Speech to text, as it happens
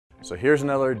So here's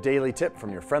another daily tip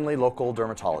from your friendly local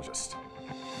dermatologist.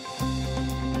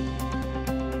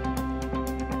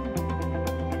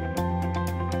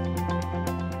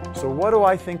 So what do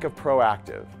I think of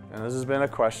Proactiv? And this has been a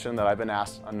question that I've been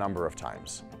asked a number of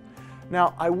times.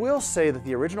 Now, I will say that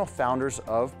the original founders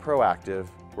of Proactiv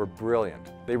were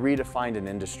brilliant. They redefined an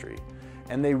industry,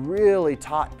 and they really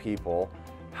taught people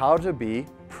how to be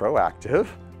proactive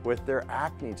with their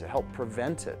acne to help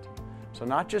prevent it. So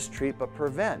not just treat, but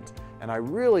prevent. And I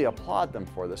really applaud them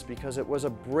for this because it was a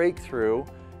breakthrough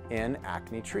in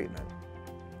acne treatment.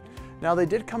 Now, they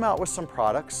did come out with some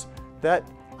products that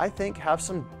I think have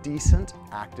some decent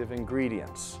active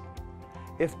ingredients.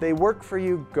 If they work for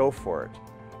you, go for it.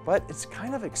 But it's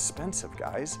kind of expensive,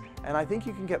 guys, and I think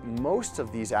you can get most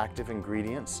of these active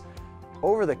ingredients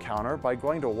over the counter by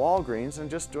going to Walgreens and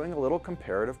just doing a little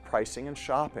comparative pricing and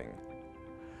shopping.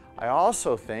 I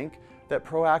also think that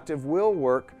Proactiv will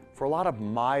work for a lot of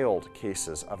mild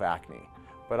cases of acne,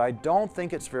 but I don't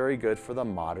think it's very good for the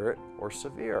moderate or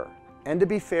severe. And to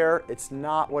be fair, it's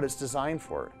not what it's designed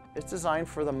for. It's designed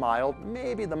for the mild,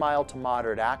 maybe the mild to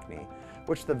moderate acne,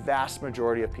 which the vast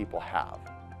majority of people have.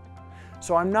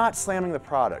 So I'm not slamming the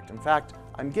product. In fact,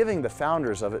 I'm giving the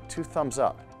founders of it 2 thumbs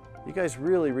up. You guys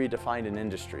really redefined an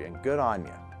industry, and good on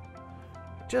you.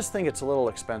 I just think it's a little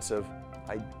expensive.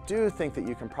 I do think that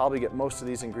you can probably get most of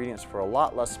these ingredients for a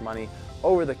lot less money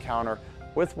over the counter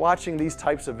with watching these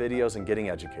types of videos and getting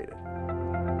educated.